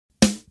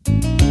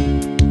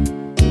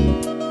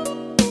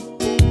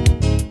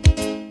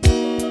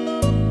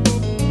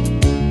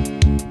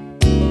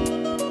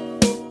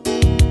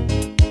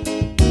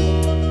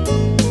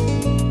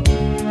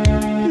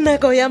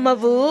nako ya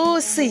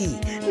mabose,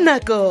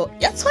 nako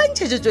ya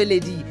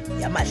tshwantšhetšotšweledi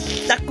ya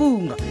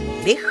mahlakong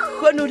le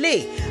kgono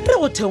le re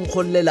go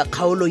thenkgololela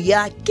kgaolo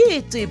ya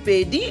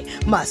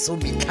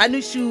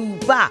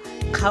 2057.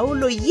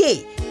 Kgaolo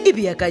ye e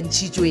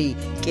beakantšhitšwe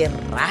ke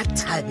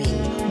Lethebe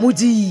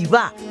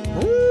Modiba,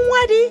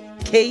 mongwadi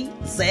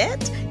KZ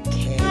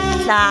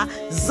Kehla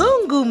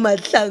Zungu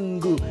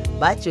Mahlangu,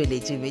 ba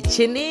tšweletše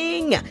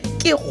metšhineng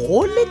ke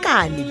go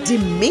lekane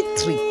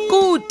Dimitri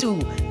Kutu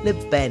le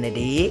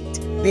Benedict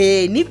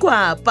Beni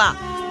Kwapa,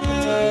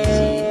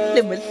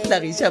 le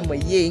mohlagiša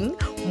moyeng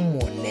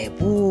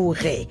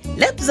Moleboge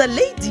Lebza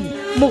Lady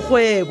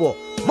Mokgwebo,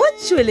 mo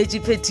tšweletše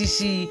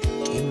phetiši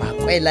ke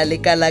Makwela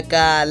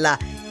Lekalakala.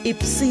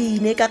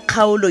 Ipsine ka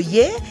kgaolo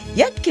ye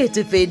ya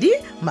 2057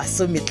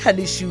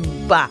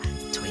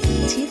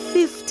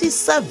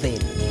 2057.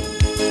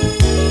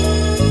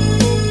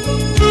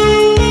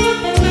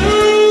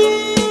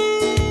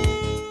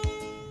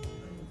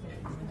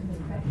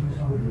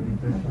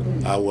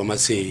 Awa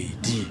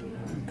Masedi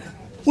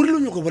o rile o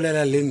nyako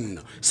bolela le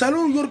nna sale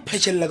o yo re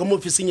phetšhelela ka mo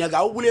ofising ya ka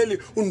a o bolele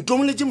o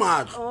ntomoletše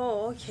matlho.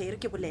 Okay, re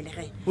ke bolele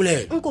ge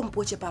Bolele.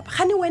 nkompotse papa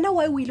gane wena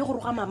wa o ile go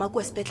roga mama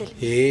kwa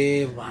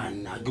sepetlele.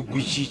 Bana ke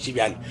kwešiše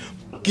bjale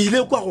ke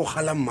ile kwa go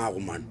gala mmago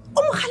mane.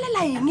 O mo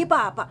galela eng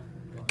papa?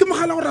 Ke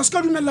mogala gore a se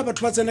ka dumelela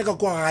batho ba tsene ka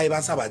kwa gae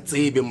ba sa ba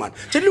tsebe mane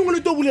tše lengwe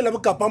le to bolela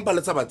bokapampa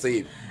le sa ba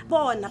tsebe.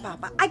 Bona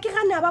papa a ke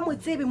gane a ba mo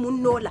tsebe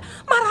monnola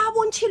mara a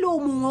bontšhile o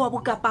mongwe wa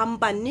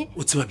bokapampa nne.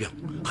 O tseba bjang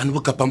gane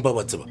bokapampa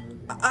ba tseba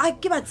A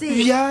ke ba tsebe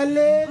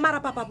bjale mara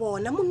papa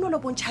bona monnola o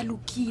bontšha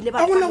lokile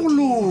a gona go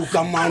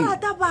loka mane.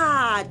 rata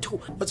batho.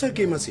 wa tseba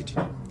ke Masedi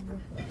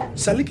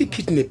sale ke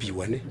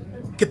kidnapiwa ne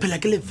ke phela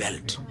ke le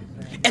veld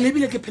ene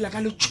ebile ke phela ka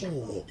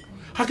letšhogo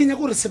ga ke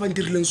nyaka gore se ba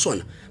dirileng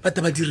sona ba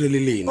ta ba direle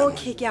lena.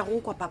 Okay ke a go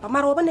kwa papa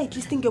mara wa bona at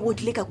least nke bo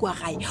tlile ka kwa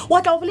gae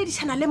wa tla o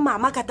boledišana le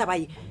mama ka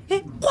tabae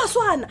go a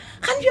swana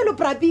gane bjalo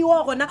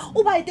brabiwa gona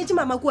o ba etetse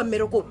mama kua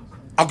mmerekong.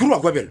 a kere wa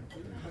kwa bjalo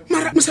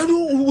mara mosadi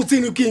o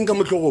tsene ke eng ka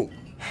motlhogong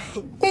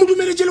o mo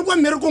dumeletše le kwa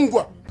mmerekong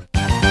kwa.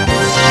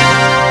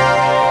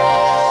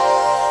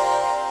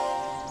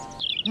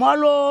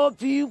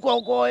 Malopi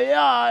koko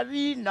ya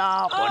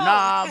rina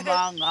gona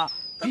manga.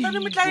 Tatane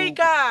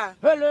Motlaika.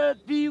 Hele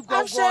pi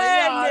koko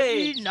ya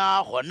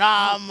rina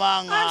gona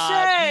manga.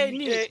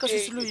 Asheni ka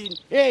sesilwini.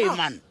 Hey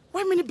man.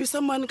 Wa mini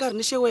bisa man ka re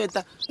ne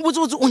sheweta.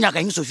 Botse o nyaka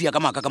eng Sofia ka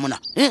maka ka mona?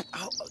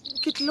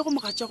 Ke tlile go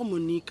mogatša go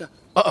Monica.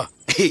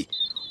 Hey.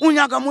 O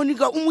nyaka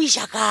Monica o mo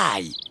isha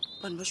kae?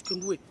 Bana ba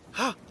Xikwembu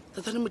ha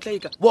Tatane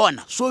Motlaika.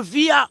 Bona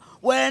Sofia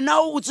wena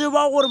o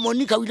tseba gore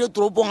Monica o ile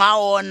toropong a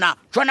ona.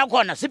 Tshwana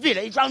khona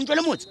sepele e tšwantšwe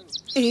le motse.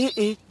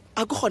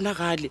 A go gona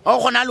gale. A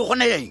gona le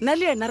gona eng? Na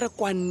le yena re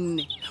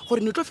kwanne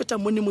gore ne tlo feta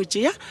mone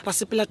motšea ra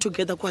sepela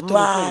together kwa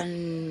toropong.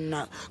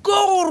 Bana ke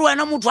gore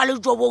wena motho wa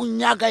letšobo o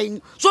nyaka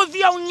eng?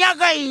 Sofia o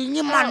nyaka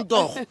eng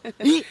mantogo?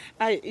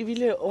 Ai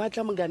ebile wa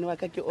tla mogane wa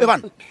ka ke o.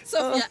 Bana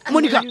Sofia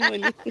Monica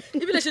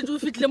ebile shetse o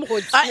fitlile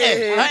mogotsi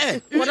ae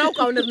bona o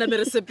kaone re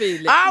namere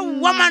sepele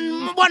wa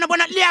man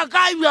bona le ya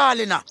ka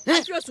bjale na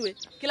fioswe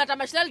ke lata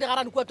mašhela le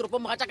digarane kua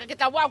toropong moga tšaka ke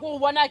tla boa ko go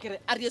bona kere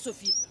a re ye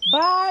Sofia.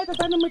 Bye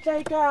Tatane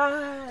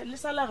Motlaika le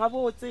sala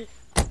gabotse.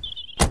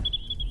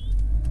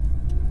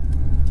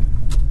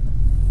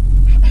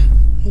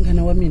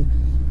 Ngana wa mina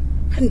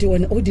handi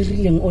wena o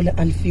dirileng o le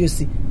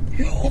Alfiosi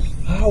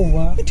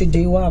hawa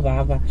today wa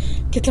baba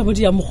ke tla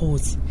modi ya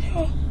mogotsi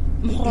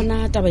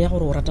mogona taba ya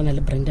gore o ratana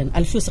le Brandon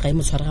Alfiosi ga e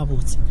mo tshware ga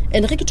botse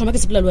ene ge ke thoma ke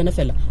sepela le wena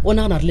fela o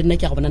nagana re le nna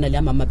ke ya go bonana le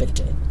ya mama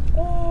Beltene.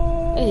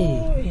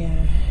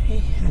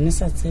 Ane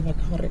sa tseba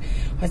ka gore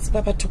wa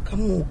tseba batho ka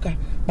moka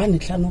ba ne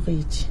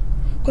tlhanogetse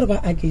gore ba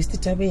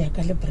against tabe ya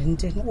ka le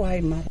Brandon.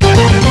 Why mara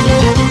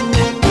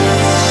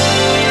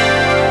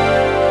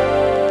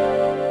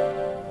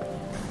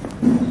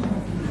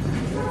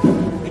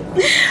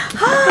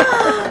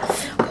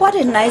What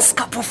a nice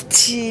cup of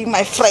tea,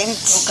 my friend.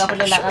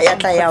 Ya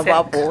tla ya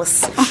ba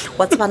boss.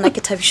 Wa tseba nna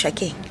ke thabisha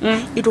ke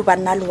e do ba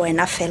nna le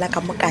wena fela ka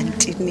mo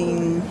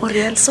kantineng.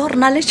 So re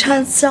na le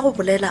chance ya go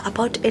bolela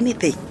about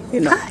anything, you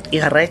know.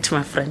 you're right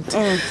my friend.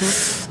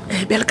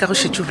 Bjale ka go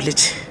šetše o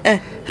boletše re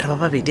ba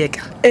babedi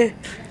ka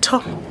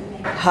Tom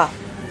Ha,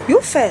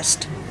 you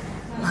first.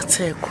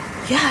 Matsheko.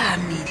 Yeah,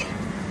 Mili.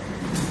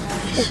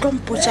 O tlo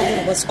mpotša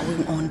gore what's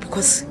going on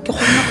because ke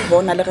kgona go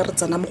bona le ge re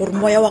tsena mo gore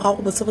moya wa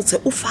gago botsebotse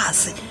o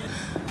fase.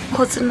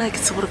 go tsena ke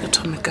tse gore ke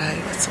thome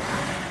kae wa tseba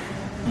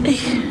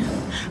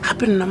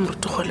gape nna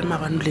morutogo le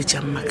mabano le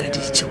jang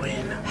makaditše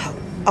wena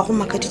A go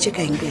makaditše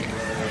ka eng pele?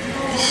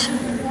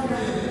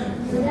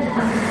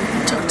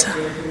 doctor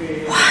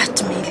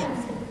What, Mili?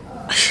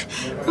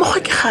 mokgwa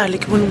ke gale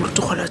ke bone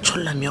morutogo la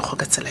tšholola meago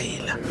ka tsela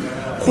ela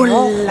go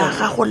lla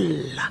ga go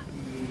lla.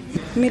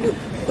 Mili,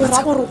 o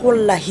ra gore go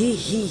lla he.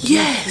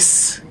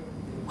 Yes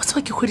wa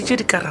tseba ke hweditše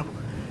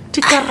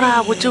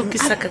dikarabo tšeo ke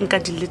sa kanka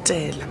di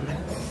letela man.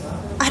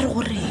 A re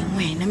goreng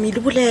wena Mili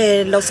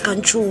bolela o se ka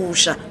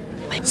ntšhoša.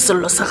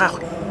 sello sa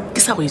gagwe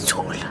ke sa go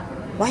itshola.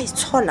 Wa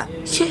itshola?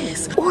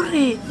 Yes o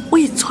re o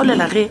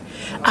itsholela ge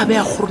a be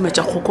a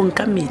kgorometša kgokong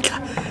ka metla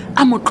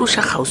a mo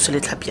tloša kgauswi le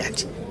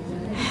tlhapjadi.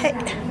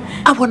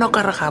 a bona o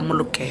ka re ga a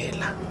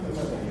molokela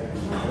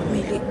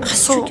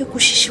so ke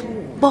kwešiše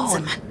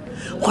bona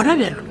gona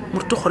bjalo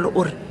morutogole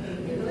o re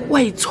wa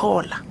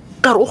itshola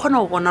ka re o kgona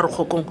go bona re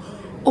kgokong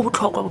o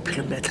botlhokwa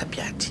bophelong bja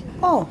tlhapjadi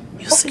oh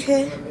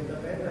okay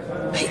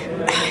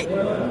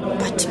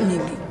but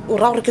maybe o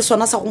ra gore ke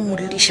sona sa go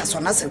moleliša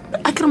sona seo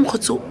a ke re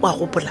mokgotsi wa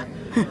gopola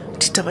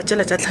ditaba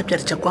tšela tša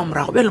tlhapjadi tša kwa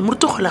morago bjale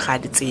morutogole ga a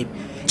di tsebe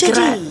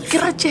ke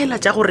ra tšela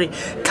tša gore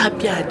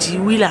tlhapjadi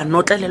o ile a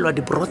notlelelwa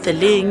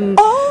dibrotheleng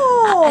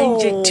a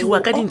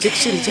injectiwa ka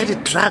di-injection tša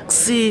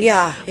di-drugs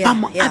ba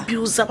mo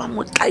abusa ba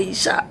mo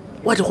tlaiša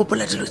wa di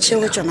gopola dilo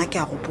tšeo tsona ke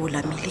a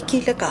gopola mele ke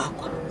ile ka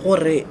kwa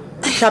gore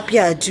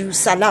tlhapjadi o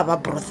sala ba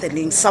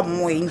brotheleng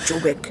somewhere in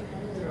Joburg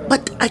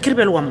but a ke re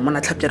bjale wa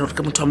mmona tlhapjadi gore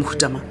ke motho wa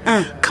mohutama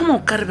ka mo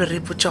ka re be re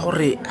potša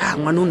gore a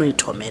ngwane o no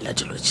ithomela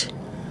dilo tše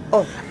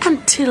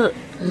until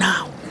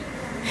now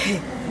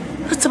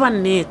re tseba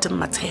nnete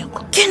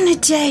mmatsheko ke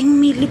nnete ya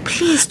eng mele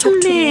please talk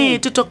to me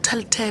nnete Dr.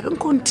 Lethebe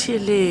nko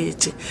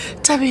ntheeletse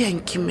tabe ya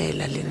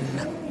nkimela le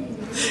nna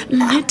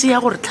nnete ya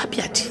gore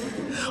tlhapjadi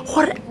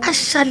gore a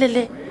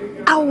šalele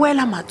a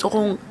wela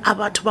matsogong a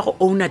batho ba go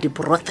owna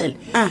di-brothel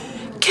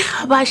ke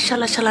ga ba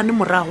šalašalane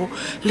morago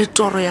le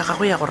toro ya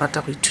gago ya go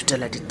rata go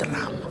ithutela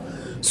ditrama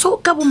so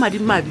ka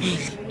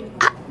bomadimabile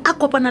a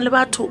kopana le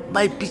batho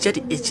ba ipitša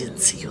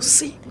di-agency yo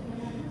se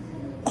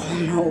oh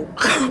no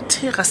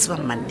ganthe ga se ba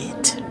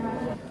mannete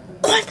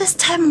all this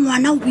time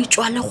ngwana o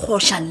itswa le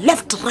kgoša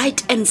left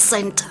right and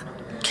center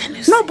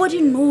nobody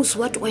knows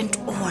what went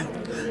on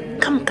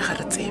ka moka ga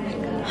re tsebe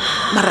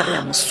mara re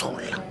ya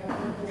mosola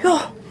yo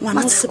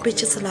ngwana o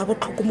sepetse tsela ya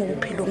botlhoko mo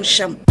bophelong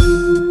sham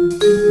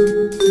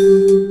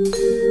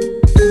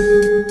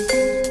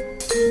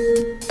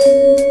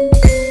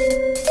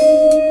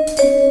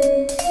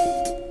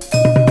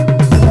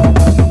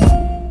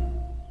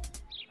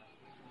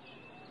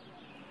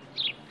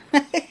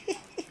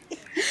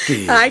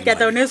hayi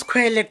tata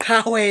unesikhwele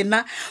qha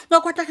wena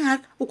ungakwata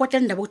kangaka ukwatla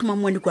ndaba ukuthi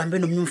mamoni kuhambe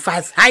nomnye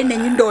umfazi hayi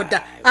nenye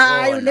indoda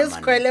hayi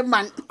unesikhwele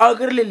man a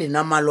ke re le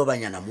lena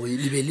malobanyana mo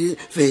le be le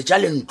fetša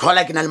le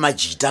ntlhola ke na le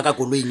majita ka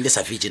koloing le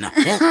sa fetse na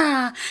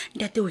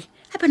ntate we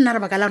ape nna re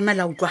baka la rona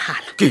la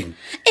utlwagala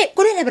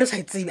koloi la be re sa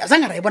itsebe a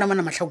zanga ra e bona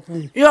mona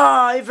matlhakong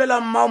ya e fela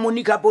mma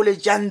monica pole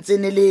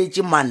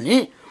tšantseneletse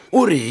mane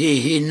o re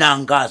hehe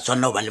nanga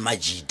tshwana o ba le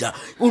majita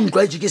o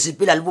ntlwaetse ke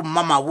sepela le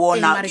bommama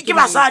bona ke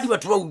basadi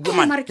batho ba utlwe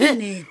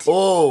mane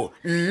o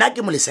nna ke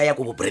molesa ya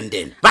ko bo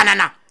Brandon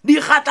banana di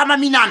gata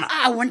maminana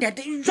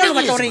ntate jwalo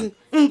batla goreng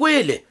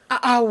nkwele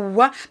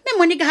aowa mme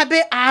Monica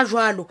gape a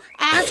jwalo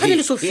a tshwane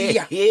le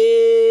Sophia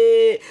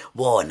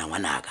bona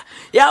ngwanaka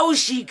ya o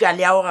shika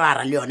le ya o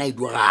gara le yona e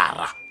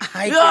duagara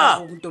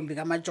ntombi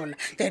kamajola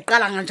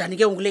ndiqala kanjani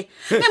ke ngule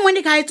mme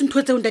Monica ayithi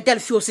ntho tse ntate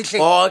Alfio sihle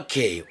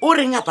okay o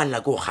reng a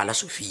palla go gala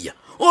Sophia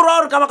o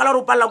ra re ka baka la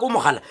re palla go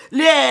mogala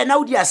le yena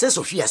o dia se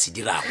Sophia se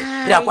dirago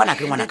re a kwana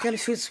ke ngwanaka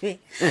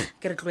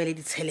ke re tlwele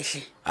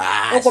ditshelehle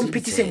o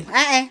competition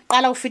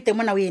qala o fete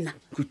mona o yena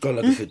ke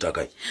qala ke feta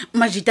kae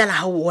majita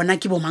la hao ona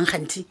ke bo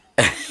mangkganti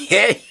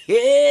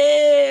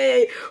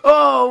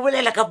oh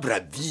bolela ka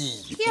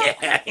Brabi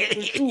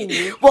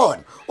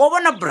bona o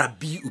bona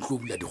Brabi o tlo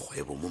bula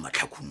dikgwebo mo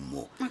matlhakong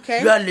mo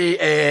jale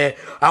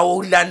a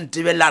o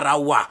lantebela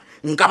rawa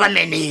nka ba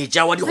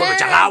manager wa dikgwebo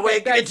tša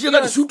gagwe ke le tšea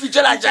ka disutu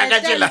tšela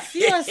jaaka tšela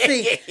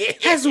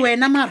has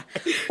wena mara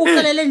o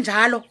felele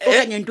njalo o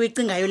kanye nto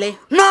icingayo leyo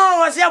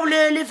no a se ya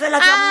bolele fela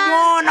ka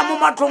mmona mo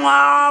matlhong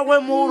agwe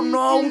mo no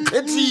o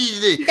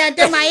nkgethile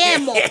ntate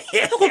maemo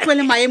go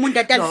tlwele maemo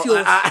ntate Alfio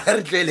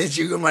re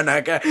tlweletšego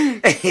ngwanaka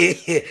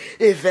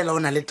e fela o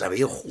na le taba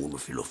e kgolo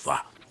felo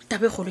fa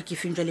taba e kgolo ke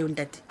feng jwale yo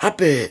ntate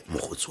gape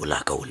mogotsi o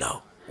laka o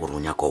lao o re o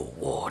nyaka o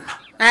bona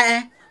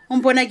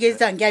umpona ke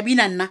etsang ke a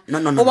bina nna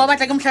o ba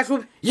batla ke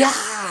motlhatlhobe ya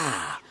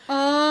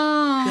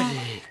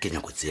ke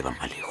nyako tseba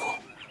malego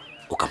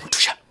o ka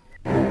mothuša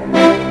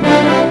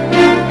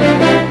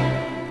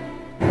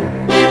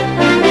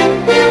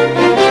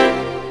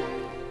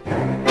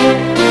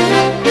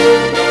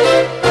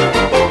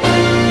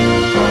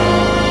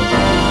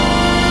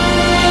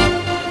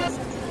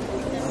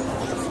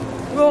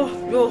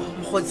yo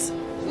mokgotsi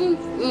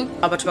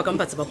a batho ba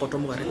kampatse ba poto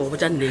mo gare go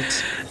botsa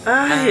nnete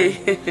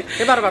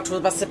e ba re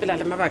batho ba sepela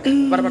le mabaka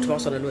ba re batho ba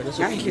go swana le wena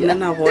so ke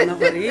nna bona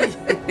gore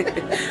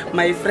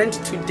my friend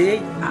today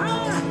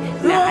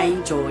I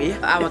enjoy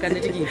wa ka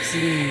nnete ke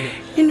ipsine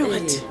you know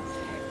what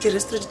ke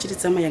restaurant tse di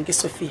tsamayang ke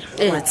Sophia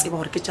wa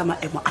tseba gore ke tša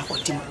maemo a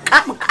godimo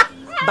ka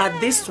but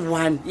this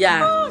one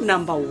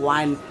number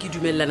one ke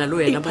dumelelana le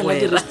wena ba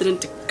di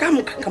restaurant ka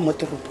moka ka mo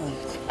toropong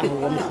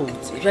wa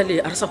mokgotsi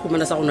jale a re sa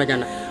khumana sa gona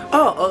jana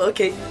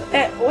okay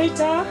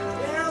waiter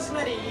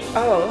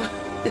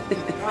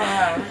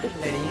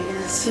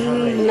ladies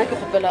nna ke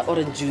gopela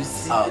orange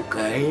juice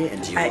okay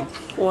and you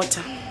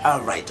water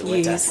all right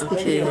waiter yes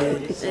okay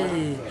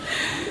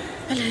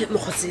ale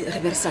mokgotsi re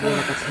be re sa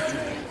bona ka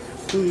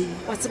Phetola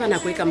wa tseba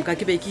nako e ka moka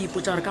ke be ke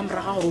ipotsa gore ka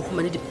moraga gore o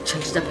khumane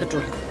ditšhelete tša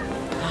Phetola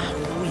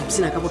o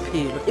ipsina ka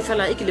bophelo e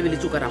fela e ke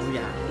lebeletse o ka rago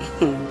yana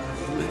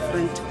my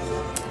friend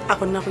a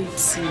gonna go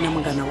ipsina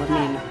mongana wa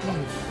mena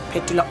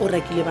Phetola o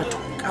rekile batho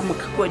ka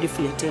moka kwa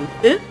di-flateng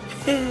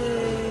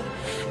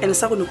and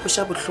sa go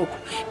nokoša botlhoko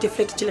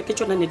di-flat tšela ke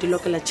tsona ne di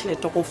lokela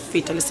tšhelete go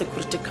feta le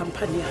security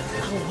company ya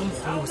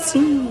mokgotsi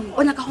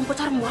o nyaka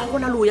gompotsa gore moa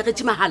gona le o ya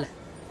getse mahala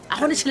a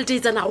gone tšhelete e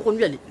tsanago gone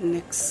bjale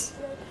next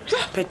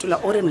Phetola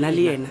o re nna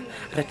le yena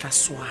re tla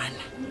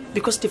swana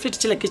because di-flat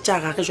tšela ke tša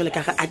gage jale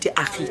ka ge a di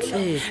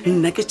agile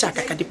nna ke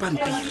tšaka ka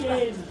dipampiri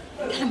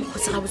le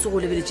mokgotsi ga botse go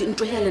lebeletse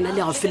ntlo ya lena le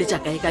ya go feletša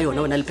kae ka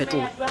yona ona le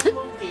Phetola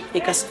e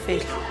ka se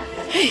fele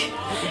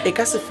e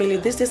ka se fele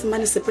this is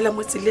money sepela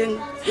mo tseleng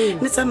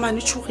ne tsa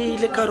mane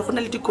tshogile ka gore go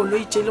na le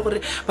dikoloi tše le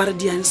gore ba re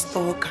di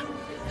unstocka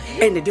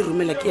ene di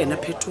romela ke yena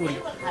Phetola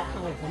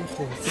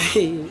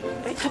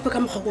gape ka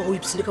mokgwa kwa go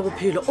ipsile ka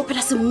bophelo o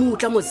phela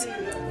semutla motse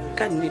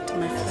ka nnete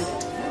my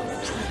friend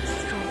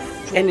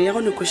ene ya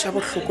go nekoša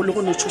botlhoko le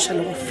go notšhoša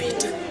le go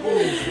feta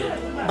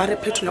ba re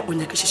Phetola o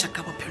nyakešiša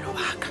ka bophelo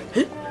baka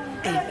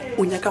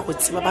o nyaka go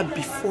tseba ba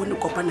before ne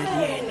kopana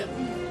le yena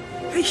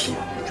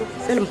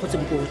fele mokgotse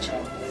mpotse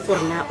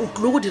gore na o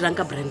tlile go dirang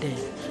ka Brandon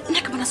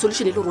nna ke bona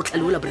solution e le gore o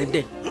tlhaleola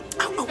Brandon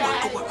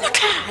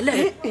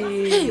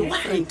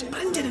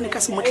Brandon ne ka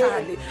se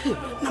motlhale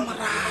na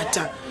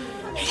morata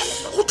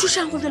go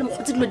thušang go fele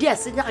mokgotse dilo di a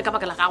senyega ka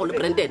baka la gago le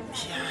Brandon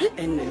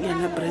and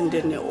yena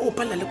Brandon o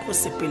pala le go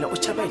sepela o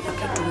tšhaba ena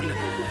Phetola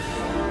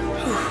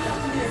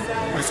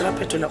wa tseba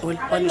Phetola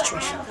wa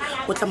netšhoša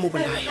o tla mo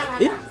bolaya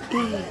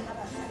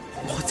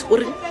mokgotse o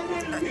reng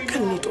ka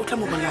nnete o tla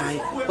mo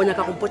bolaya o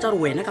nyaka go mpotsa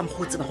gore wena ka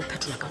mokgotse ba go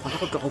Phetola ka gona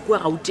go tloga kua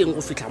gauteng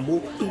go fitlha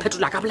mo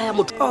Phetola ka bolaya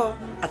motho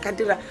a ka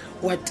dira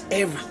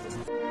whatever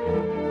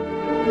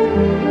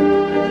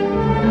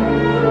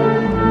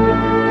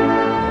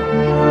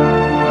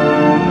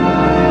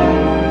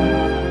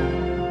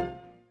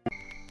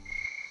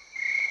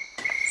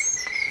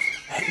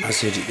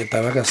Masedi ke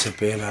taba ka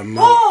sepela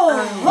ma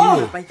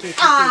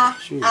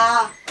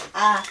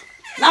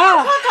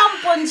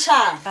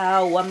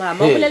aowa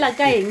mama o bolela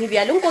ka eng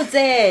bjale nko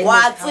tsene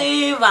wa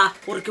tseba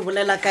gore ke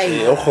bolela ka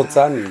eng o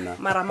kgotsa nna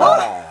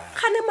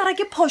gane mara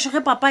ke phoso ge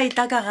papa e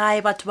tla ka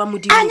gae batho ba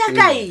modimo anya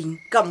ka eng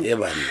ka mo e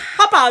bana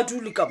gapa a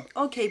dule ka mo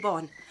okay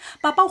bona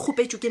papa o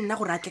kgopetšwe ke nna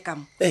gore a tle ka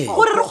mo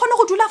gore re kgone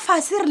go dula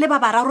fase re le ba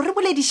bararo re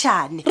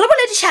boledišane o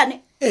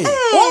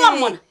wa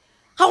mona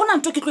ga gona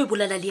nto ke tlo e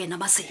bolela le yena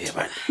Masedi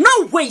no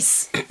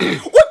ways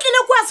o tlile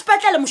kwa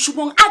sepetlele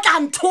mošomong a tla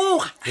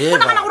nthoga o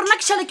nagana gore nna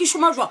ke šale ke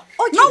šoma jwa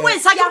no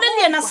ways a ke bolele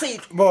le yena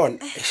selo bona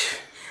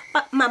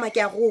mama ke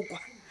a gokwa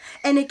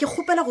ene ke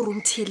kgopela gore o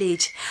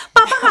mtheeletše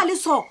papa ga le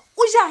so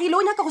o jagile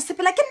o nyaka go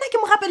sepela ke nna ke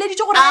mo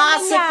gapeleditše gore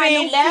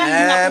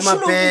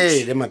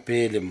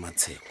mapele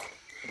mmatsheko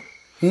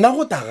nna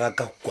go taga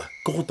ka kwa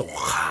ke go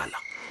togala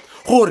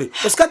gore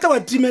o se ka tla wa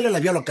timelela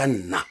bjalo ka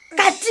nna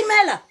ka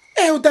timela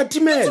o ta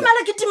timela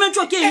ke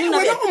timetšwa ke eng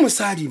wena o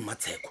mosadi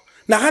mmatsheko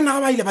nagana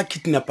ga ba ile ba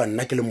kidnapa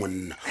nna ke le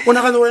monna o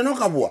nagana wena o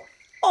ka boa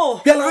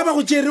bjale ga ba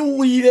go tšere o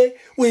ile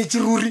o etse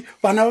ruri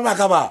bana ba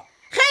baka ba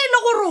ge e le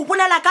gore o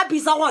bolela ka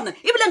Bizza gona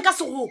ebile nka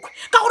se gokwe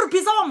ka gore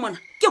Bizza wa mona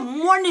ke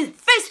morning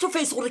face to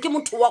face gore ke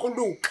motho wa go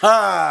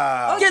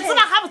loka ke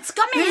tsena gabotse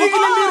ka le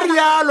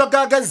rialo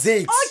ka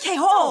zate okay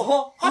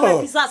ho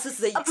Bizza se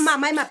zate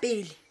mama e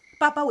mapele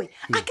papa we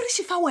a ke re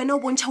šifa wena o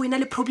bontšha wena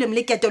le problem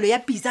le ketelo ya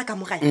Bizza ka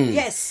mogae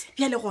yes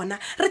bjale gona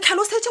re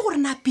tlhalosetse gore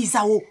na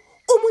Bizza o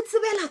mo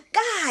tsebela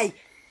kae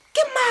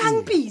ke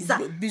mang Bizza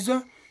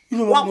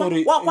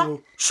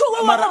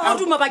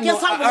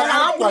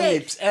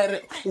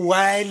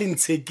wa le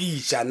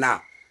ntshekiša na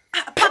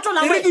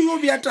Phetola re ke yo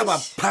bja taba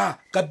pha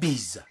ka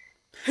Bizza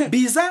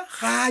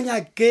ga a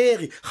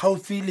nyakege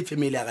gaufi le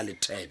family ya ga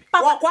Lethebe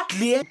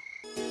clear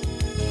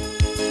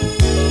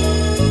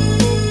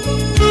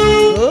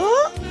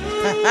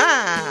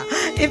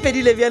e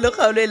fedile bjalo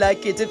kgaolo e la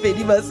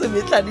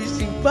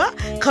ketepeedi-masometlhanošupa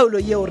kgaolo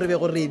yeo re be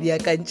go re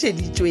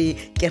beakantšheditšwe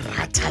ke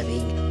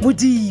Rathabeng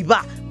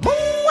Modiba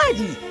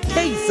mongwadi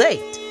KZ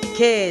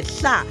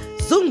Kehla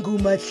Zungu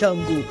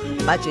Mahlangu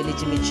ba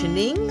tšweletše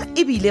metšhineng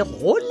ebile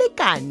go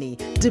lekane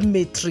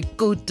Dimitri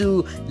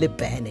Kutu le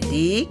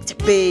Benedict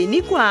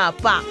Beny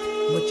Kwapa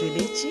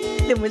motšweletši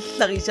le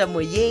mohlagiša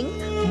moyeng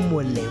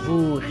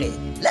Moleboge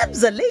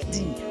Lebza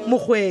Lady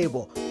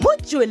Mokgwebo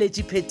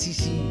motšweletši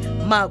phetiši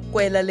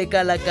Makwela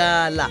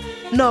lekalakala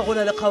na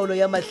gona le kgaolo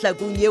ya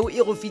mahlakong yeo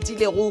e go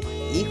fitilego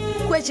e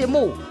hwetše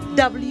mo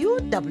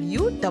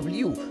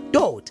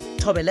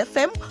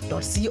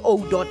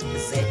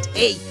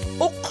www.thobelfm.co.za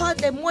o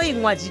kgotle mo e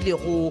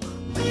ngwadilego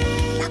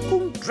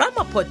Mahlakong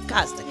Drama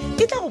Podcast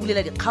e tla go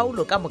bulela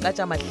dikgaolo ka moka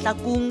tša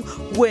mahlakong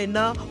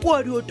wena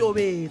wa di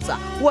otobetsa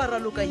wa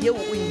raloka yeo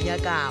o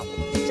inyakago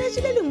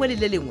tšatši le lengwe le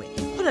le lengwe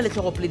go na le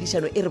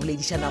tlhogopoledišano e re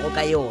boledišanago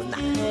ka yona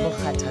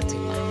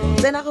mokgathatema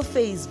tsena go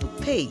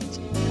Facebook page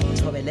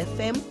Thobel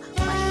FM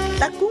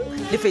Mahlakong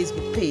le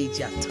Facebook page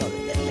ya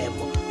Thobel FM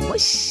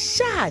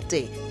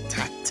mošate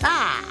thata